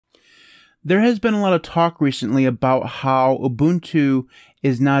There has been a lot of talk recently about how Ubuntu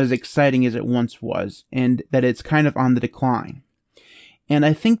is not as exciting as it once was, and that it's kind of on the decline. And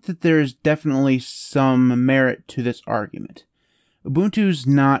I think that there's definitely some merit to this argument. Ubuntu's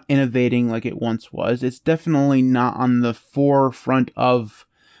not innovating like it once was. It's definitely not on the forefront of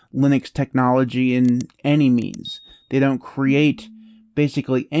Linux technology in any means. They don't create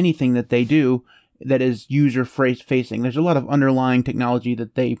basically anything that they do that is user-facing. There's a lot of underlying technology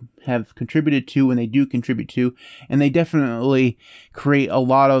that they have contributed to and they do contribute to, and they definitely create a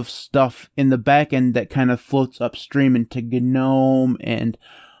lot of stuff in the back end that kind of floats upstream into GNOME and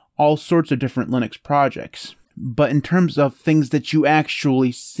all sorts of different Linux projects. But in terms of things that you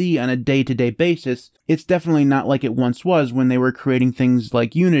actually see on a day-to-day basis, it's definitely not like it once was when they were creating things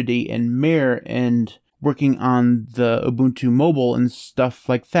like Unity and Mir and working on the Ubuntu mobile and stuff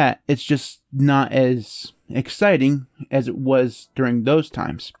like that. It's just not as exciting as it was during those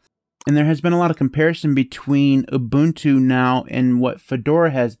times. And there has been a lot of comparison between Ubuntu now and what Fedora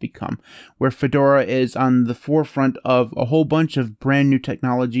has become, where Fedora is on the forefront of a whole bunch of brand new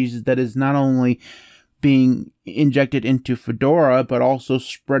technologies that is not only being injected into Fedora, but also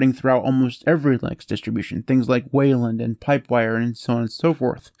spreading throughout almost every Linux distribution, things like Wayland and Pipewire and so on and so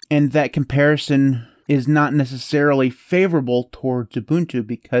forth. And that comparison is not necessarily favorable towards Ubuntu,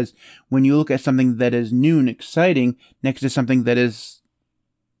 because when you look at something that is new and exciting next to something that is,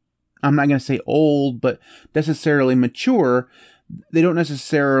 I'm not going to say old, but necessarily mature, they don't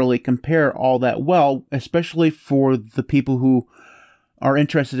necessarily compare all that well, especially for the people who are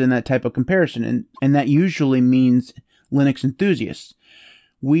interested in that type of comparison, and that usually means Linux enthusiasts.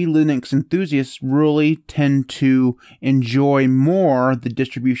 We Linux enthusiasts really tend to enjoy more the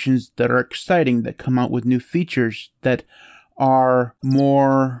distributions that are exciting, that come out with new features, that are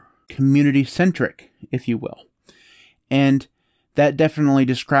more community-centric, if you will. And that definitely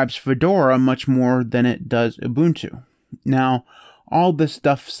describes Fedora much more than it does Ubuntu. Now, all this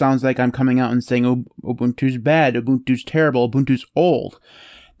stuff sounds like I'm coming out and saying, oh, Ubuntu's bad, Ubuntu's terrible, Ubuntu's old.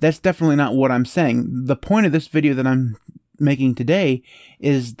 That's definitely not what I'm saying. The point of this video that I'm making today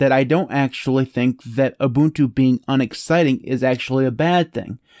is that I don't actually think that Ubuntu being unexciting is actually a bad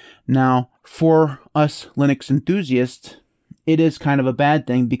thing. Now, for us Linux enthusiasts, it is kind of a bad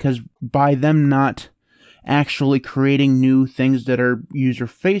thing, because by them not actually creating new things that are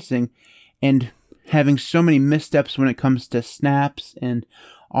user-facing and having so many missteps when it comes to snaps and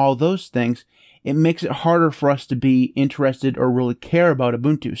all those things, it makes it harder for us to be interested or really care about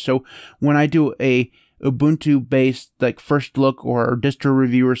Ubuntu. So when I do a Ubuntu-based like first look or distro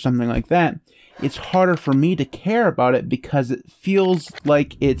review or something like that, it's harder for me to care about it because it feels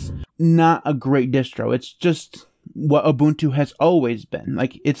like it's not a great distro. It's just what Ubuntu has always been.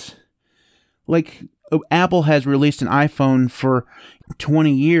 Like, it's like Apple has released an iPhone for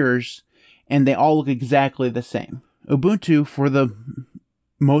 20 years and they all look exactly the same. Ubuntu, for the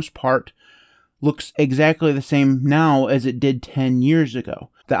most part, looks exactly the same now as it did 10 years ago.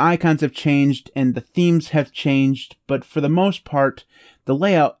 The icons have changed and the themes have changed, but for the most part, the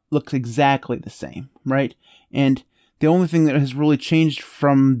layout looks exactly the same, right? And the only thing that has really changed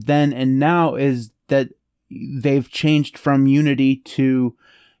from then and now is that they've changed from Unity to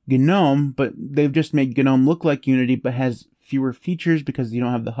GNOME, but they've just made GNOME look like Unity, but has fewer features because you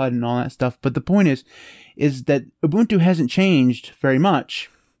don't have the HUD and all that stuff. But the point is that Ubuntu hasn't changed very much.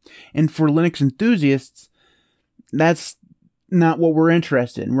 And for Linux enthusiasts, that's not what we're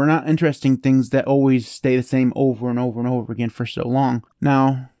interested in. We're not interested in things that always stay the same over and over and over again for so long.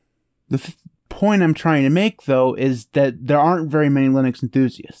 Now, the point I'm trying to make, though, is that there aren't very many Linux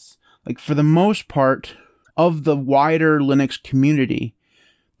enthusiasts. Like, for the most part of the wider Linux community,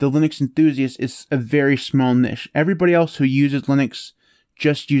 the Linux enthusiast is a very small niche. Everybody else who uses Linux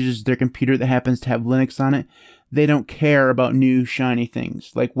just uses their computer that happens to have Linux on it. They don't care about new shiny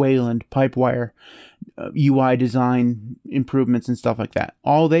things like Wayland, Pipewire, UI design improvements and stuff like that.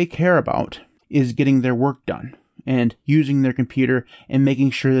 All they care about is getting their work done and using their computer and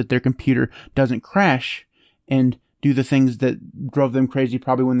making sure that their computer doesn't crash and do the things that drove them crazy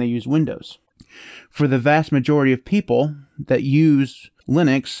probably when they use Windows. For the vast majority of people that use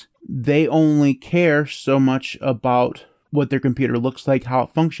Linux, they only care so much about what their computer looks like, how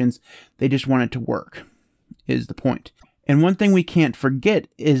it functions. They just want it to work, is the point. And one thing we can't forget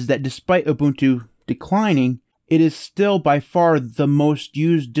is that despite Ubuntu declining, it is still by far the most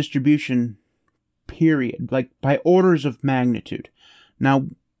used distribution, period, like by orders of magnitude. Now,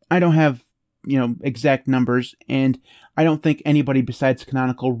 I don't have, exact numbers, and I don't think anybody besides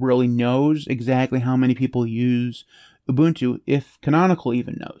Canonical really knows exactly how many people use Ubuntu, if Canonical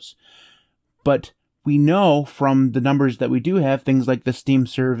even knows. But we know from the numbers that we do have, things like the Steam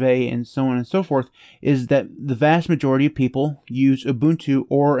survey and so on and so forth, is that the vast majority of people use Ubuntu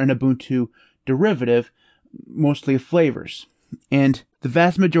or an Ubuntu derivative, mostly of flavors. And the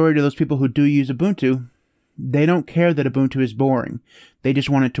vast majority of those people who do use Ubuntu, they don't care that Ubuntu is boring. They just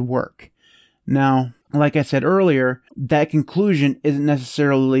want it to work. Now, like I said earlier, that conclusion isn't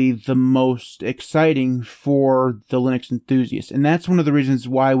necessarily the most exciting for the Linux enthusiast. And that's one of the reasons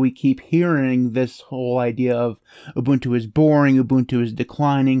why we keep hearing this whole idea of Ubuntu is boring, Ubuntu is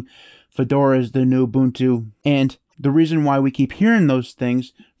declining, Fedora is the new Ubuntu. And the reason why we keep hearing those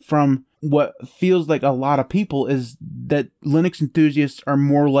things from what feels like a lot of people is that Linux enthusiasts are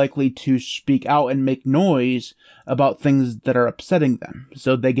more likely to speak out and make noise about things that are upsetting them.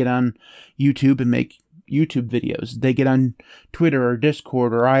 So they get on YouTube and make YouTube videos. They get on Twitter or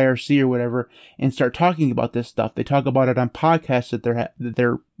Discord or IRC or whatever and start talking about this stuff. They talk about it on podcasts that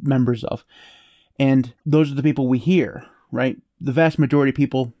they're members of. And those are the people we hear, right? The vast majority of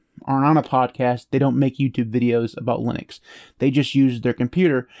people aren't on a podcast. They don't make YouTube videos about Linux. They just use their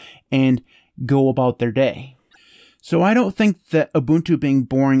computer and go about their day. So I don't think that Ubuntu being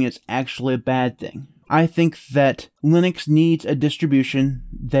boring is actually a bad thing. I think that Linux needs a distribution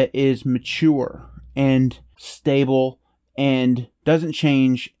that is mature and stable and doesn't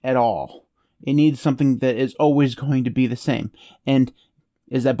change at all. It needs something that is always going to be the same. And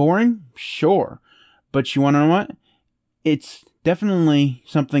is that boring? Sure. But you want to know what? It's definitely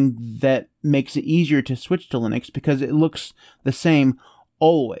something that makes it easier to switch to Linux because it looks the same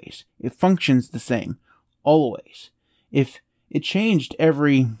always. It functions the same always. If it changed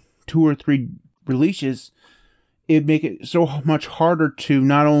every 2 or 3 releases, it'd make it so much harder to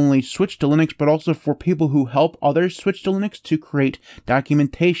not only switch to Linux, but also for people who help others switch to Linux to create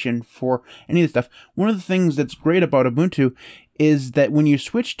documentation for any of this stuff. One of the things that's great about Ubuntu is that when you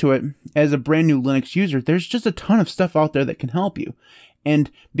switch to it as a brand new Linux user, there's just a ton of stuff out there that can help you.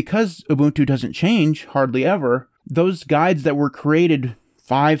 And because Ubuntu doesn't change hardly ever, those guides that were created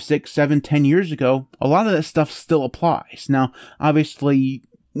 5, 6, 7, 10 years ago, a lot of that stuff still applies. Now, obviously,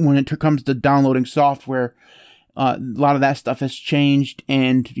 when it comes to downloading software, a lot of that stuff has changed,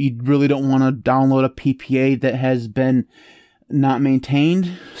 and you really don't want to download a PPA that has been not maintained.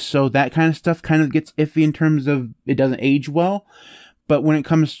 So that kind of stuff kind of gets iffy in terms of it doesn't age well. But when it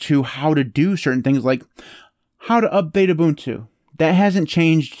comes to how to do certain things, like how to update Ubuntu, that hasn't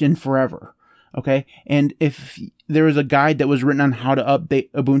changed in forever. Okay. And if there was a guide that was written on how to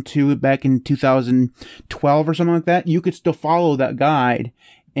update Ubuntu back in 2012 or something like that, you could still follow that guide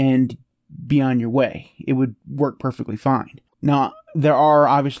and be on your way. It would work perfectly fine. Now, there are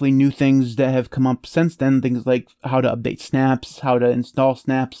obviously new things that have come up since then, things like how to update snaps, how to install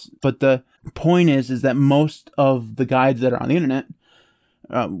snaps. But the point is that most of the guides that are on the internet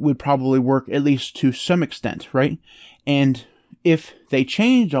would probably work at least to some extent, right? And if they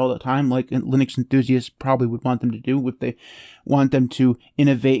change all the time, like Linux enthusiasts probably would want them to do, if they want them to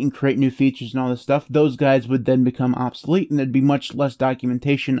innovate and create new features and all this stuff, those guides would then become obsolete, and there'd be much less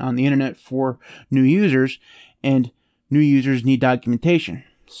documentation on the internet for new users, and new users need documentation.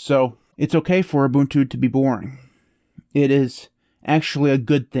 So it's okay for Ubuntu to be boring. It is actually a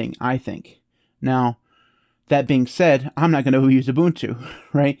good thing, I think. Now, that being said, I'm not going to use Ubuntu,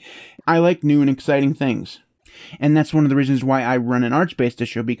 right? I like new and exciting things. And that's one of the reasons why I run an Arch-based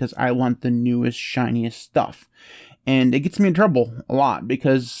distro, because I want the newest, shiniest stuff. And it gets me in trouble a lot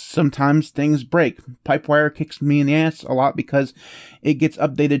because sometimes things break. Pipewire kicks me in the ass a lot because it gets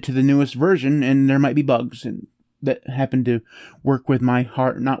updated to the newest version and there might be bugs that happen to work with my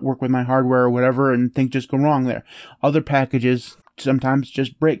not work with my hardware or whatever, and things just go wrong there. Other packages sometimes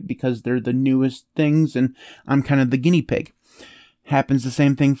just break because they're the newest things and I'm kind of the guinea pig. Happens the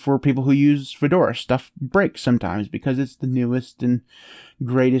same thing for people who use Fedora. Stuff breaks sometimes because it's the newest and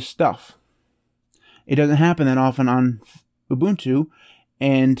greatest stuff. It doesn't happen that often on Ubuntu,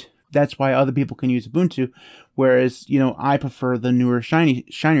 and that's why other people can use Ubuntu, whereas, I prefer the newer,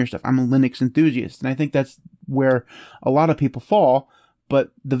 shinier stuff. I'm a Linux enthusiast, and I think that's where a lot of people fall,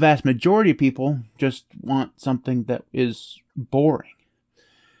 but the vast majority of people just want something that is boring,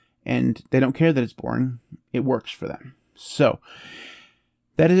 and they don't care that it's boring. It works for them. So,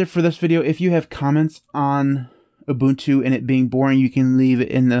 that is it for this video. If you have comments on Ubuntu and it being boring, you can leave it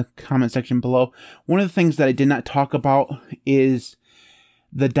in the comment section below. One of the things that I did not talk about is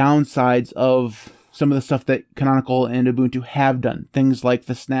the downsides of some of the stuff that Canonical and Ubuntu have done. Things like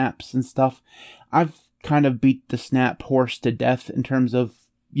the snaps and stuff. I've kind of beat the snap horse to death in terms of,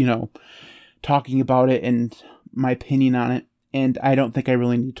 talking about it and my opinion on it. And I don't think I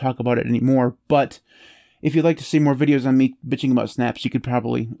really need to talk about it anymore. But If you'd like to see more videos on me bitching about snaps, you could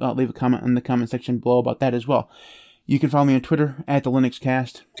probably leave a comment in the comment section below about that as well. You can follow me on Twitter at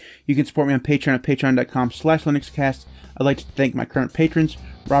 @TheLinuxCast. You can support me on Patreon at patreon.com/LinuxCast. I'd like to thank my current patrons: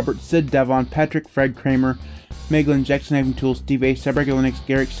 Robert, Syd, Devon, Patrick, Fred, Kramer, Maeglin, Jackson Having Tools, Styd A, CyberGuyLinux,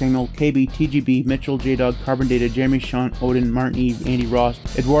 Garrick, Samuel, KB, TGB, Mitchel, JDawg, carnondated, Jeremy, Shaun, Odin, Martin, Eve, Andy, Ross,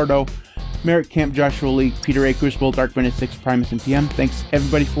 Eduardo, Marek, Camp, Joshua Lee, Peter A, Crucible, Dark 6, Primus, and PM. Thanks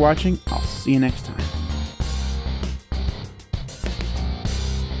everybody for watching. I'll see you next time.